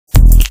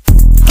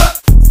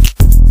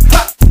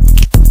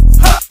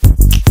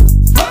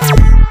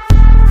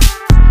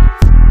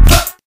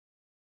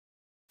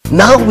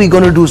Now we're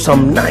going to do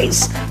some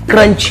nice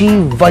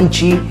crunchy,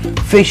 bunchy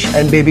fish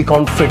and baby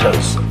corn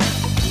fritters.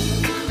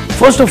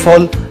 First of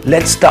all,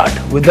 let's start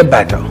with the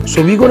batter.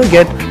 So we're going to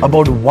get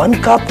about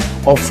 1 cup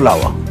of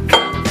flour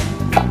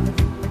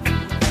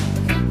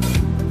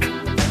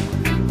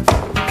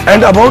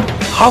and about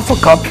half a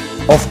cup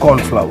of corn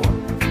flour.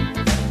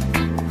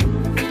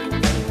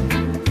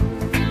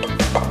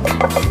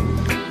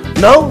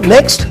 Now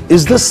next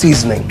is the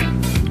seasoning.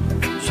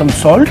 Some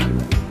salt,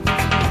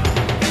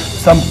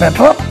 some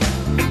pepper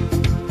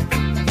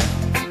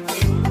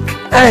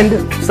and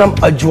some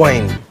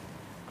ajwain.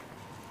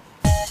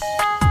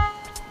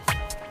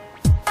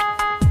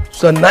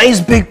 So a nice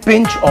big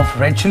pinch of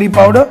red chili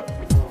powder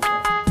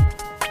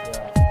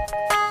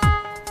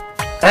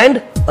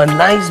and a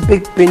nice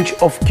big pinch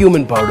of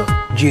cumin powder,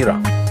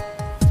 jeera.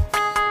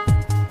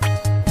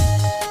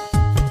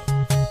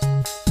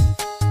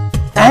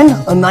 And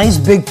a nice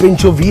big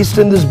pinch of yeast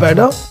in this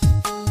batter.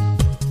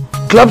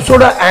 Club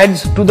soda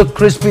adds to the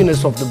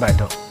crispiness of the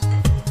batter.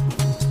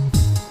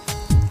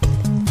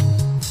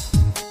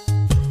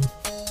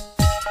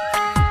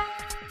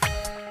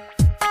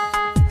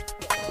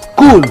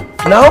 Cool.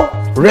 Now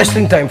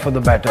resting time for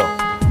the batter.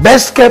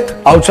 Best kept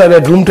outside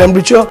at room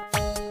temperature.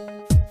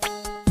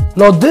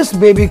 Now this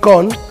baby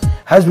corn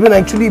has been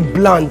actually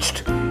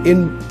blanched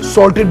in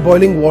salted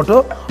boiling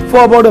water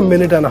for about a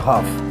minute and a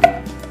half.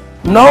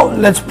 Now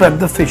let's prep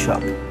the fish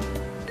up.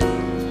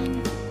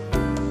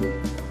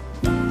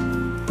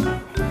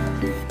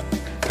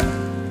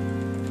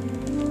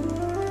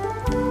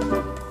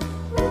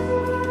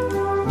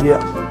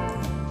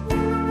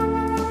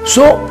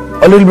 So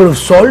a little bit of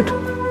salt,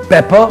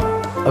 pepper,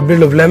 a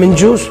bit of lemon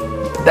juice,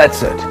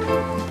 that's it.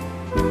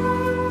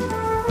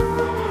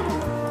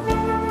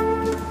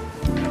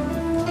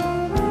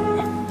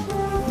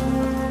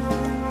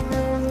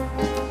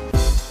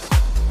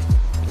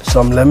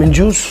 Some lemon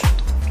juice.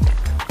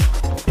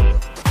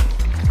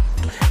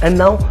 And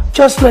now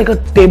just like a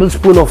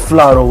tablespoon of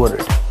flour over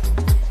it.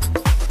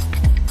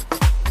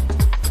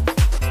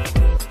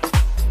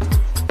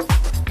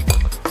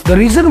 The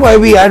reason why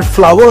we add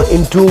flour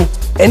into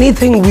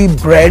anything we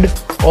bread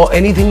or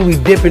anything we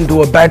dip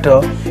into a batter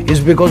is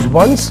because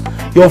once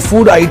your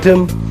food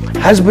item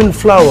has been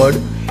floured,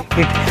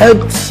 it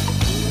helps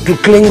to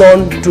cling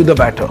on to the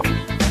batter.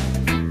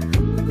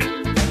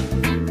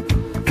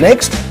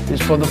 Next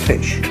is for the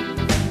fish.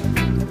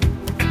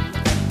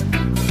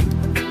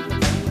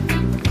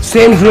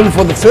 Same drill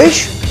for the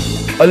fish,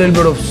 a little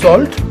bit of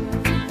salt,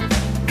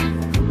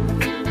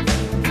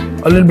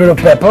 a little bit of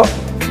pepper,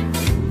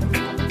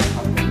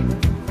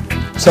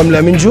 some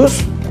lemon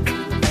juice,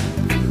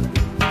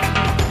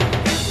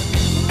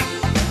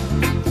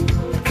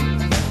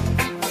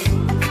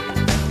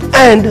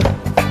 and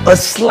a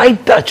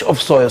slight touch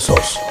of soy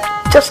sauce,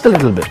 just a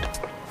little bit.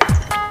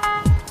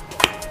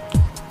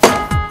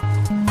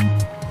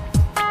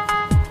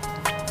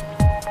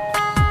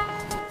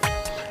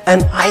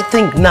 And I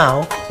think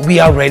now we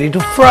are ready to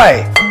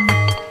fry.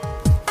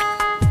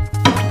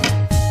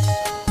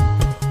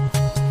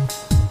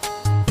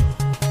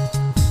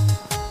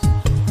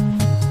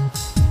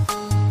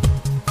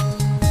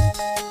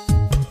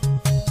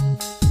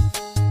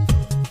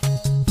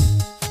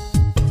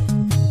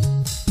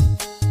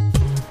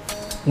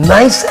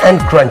 Nice and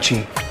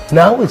crunchy.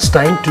 Now it's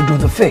time to do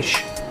the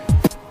fish.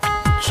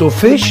 So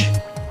fish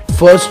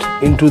first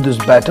into this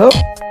batter.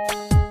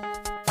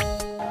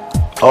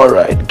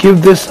 Alright,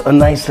 give this a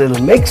nice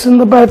little mix in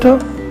the batter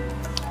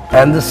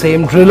and the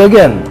same drill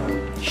again.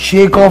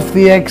 Shake off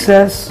the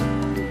excess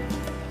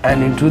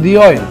and into the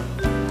oil.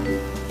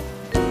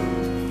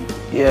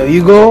 Here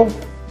you go.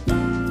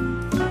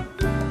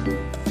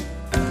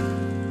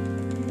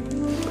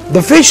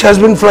 The fish has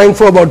been frying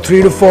for about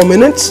 3 to 4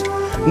 minutes.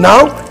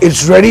 Now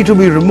it's ready to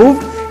be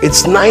removed.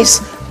 It's nice,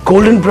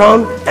 golden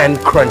brown and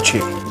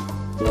crunchy.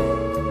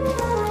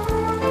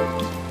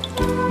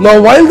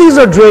 Now while these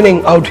are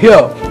draining out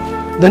here,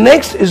 the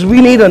next is we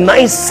need a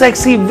nice,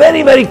 sexy,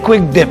 very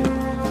quick dip.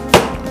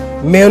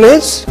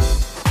 Mayonnaise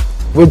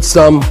with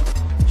some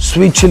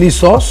sweet chili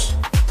sauce,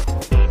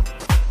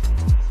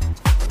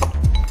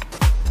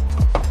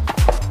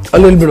 a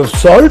little bit of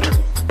salt,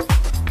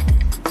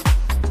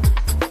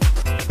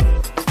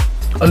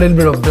 a little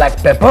bit of black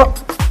pepper,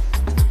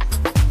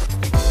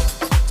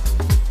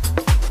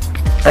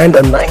 and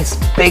a nice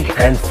big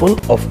handful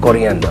of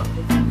coriander.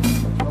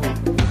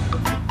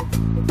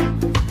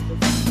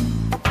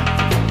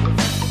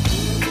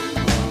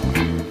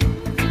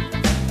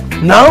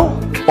 Now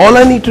all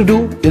I need to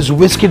do is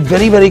whisk it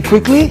very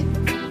quickly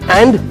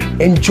and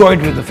enjoy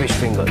it with the fish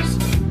fingers.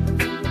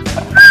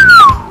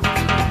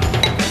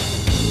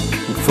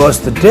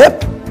 First the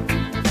dip.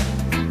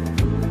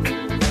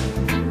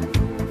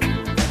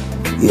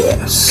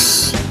 Yes.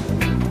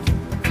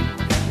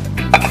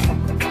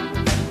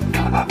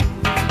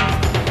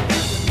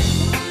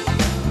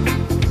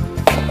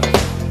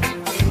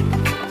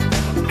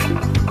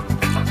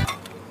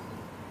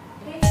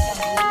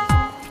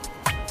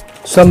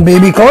 Some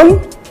baby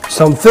corn,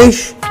 some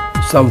fish,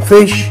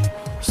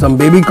 some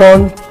baby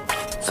corn,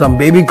 some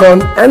baby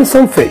corn and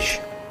some fish.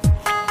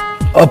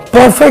 A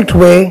perfect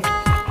way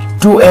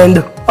to end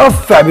a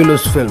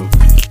fabulous film.